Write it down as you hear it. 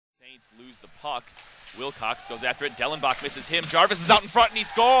Saints lose the puck. Wilcox goes after it. Dellenbach misses him. Jarvis is out in front and he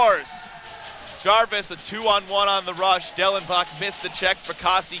scores. Jarvis, a 2-on-1 on the rush. Dellenbach missed the check.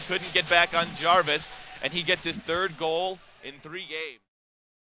 Fracassi couldn't get back on Jarvis, and he gets his third goal in 3 games.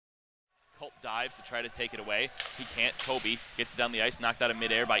 Colt dives to try to take it away. He can't. Kobe gets it down the ice, knocked out of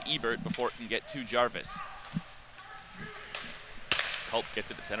midair by Ebert before it can get to Jarvis. Colt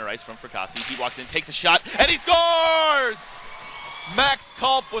gets it at center ice from Fracassi. He walks in, takes a shot, and he scores! Max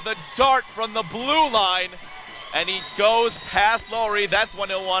Culp with a dart from the blue line, and he goes past Lowry. That's when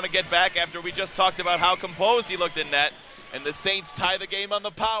he'll want to get back after we just talked about how composed he looked in net. And the Saints tie the game on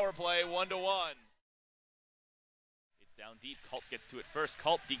the power play, 1-1. It's down deep. Culp gets to it first.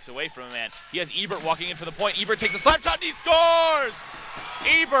 Culp dekes away from a man. He has Ebert walking in for the point. Ebert takes a slap shot and he scores!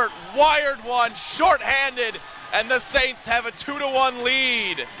 Ebert wired one, shorthanded, and the Saints have a 2-1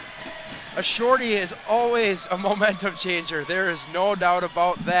 lead. A shorty is always a momentum changer. There is no doubt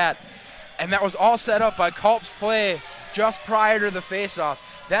about that. And that was all set up by Culp's play just prior to the faceoff.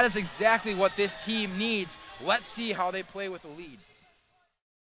 That is exactly what this team needs. Let's see how they play with the lead.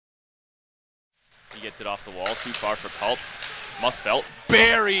 He gets it off the wall, too far for Culp. Musfeldt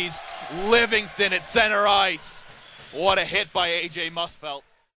buries Livingston at center ice. What a hit by A.J. Musfeldt.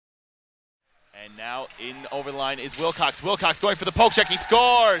 And now in over the line is Wilcox. Wilcox going for the poke check. He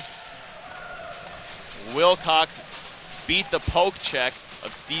scores! Wilcox beat the poke check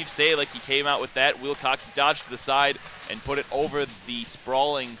of Steve Salick. He came out with that. Wilcox dodged to the side and put it over the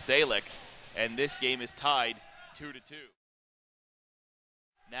sprawling Salick. And this game is tied 2-2.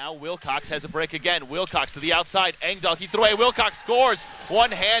 Now Wilcox has a break again. Wilcox to the outside. Engdahl keeps it away. Wilcox scores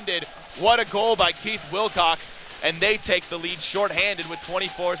one-handed. What a goal by Keith Wilcox. And they take the lead shorthanded with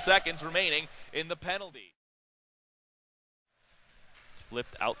 24 seconds remaining in the penalty. It's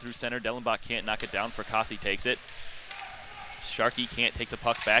flipped out through center. Dellenbach can't knock it down. Fracassi takes it. Sharkey can't take the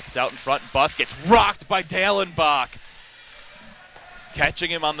puck back. It's out in front. Bus gets rocked by Dellenbach.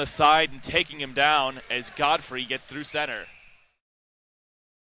 Catching him on the side and taking him down as Godfrey gets through center.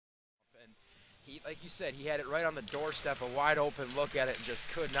 Like you said, he had it right on the doorstep, a wide open look at it, and just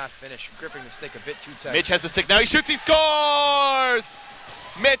could not finish, gripping the stick a bit too tight. Mitch has the stick now. He shoots. He scores!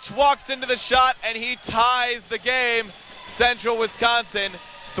 Mitch walks into the shot, and he ties the game. Central Wisconsin,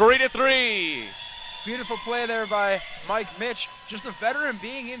 3-3. Beautiful play there by Mike Mitch. Just a veteran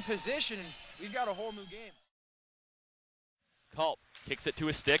being in position, and we've got a whole new game. Culp kicks it to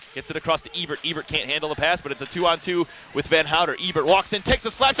his stick, gets it across to Ebert. Ebert can't handle the pass, but it's a 2-on-2 with Van Houter. Ebert walks in, takes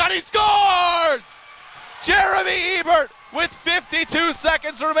a slap shot, he scores! Jeremy Ebert with 52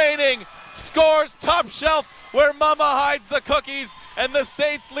 seconds remaining scores top shelf where Mama hides the cookies, and the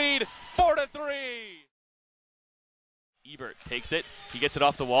Saints lead 4-3. Ebert takes it, he gets it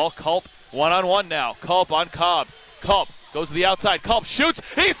off the wall. Culp one-on-one now. Culp on Cobb. Culp goes to the outside. Culp shoots,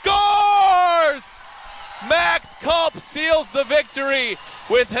 he scores! Max Culp seals the victory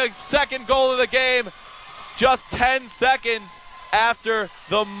with his second goal of the game just 10 seconds after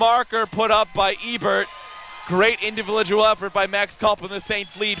the marker put up by Ebert. Great individual effort by Max Culp, and the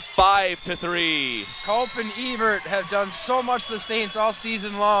Saints lead 5-3. Culp and Ebert have done so much for the Saints all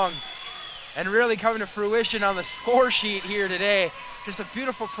season long, and really coming to fruition on the score sheet here today. Just a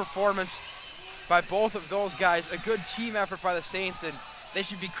beautiful performance by both of those guys. A good team effort by the Saints, and they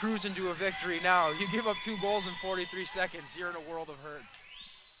should be cruising to a victory now. You give up 2 goals in 43 seconds, you're in a world of hurt.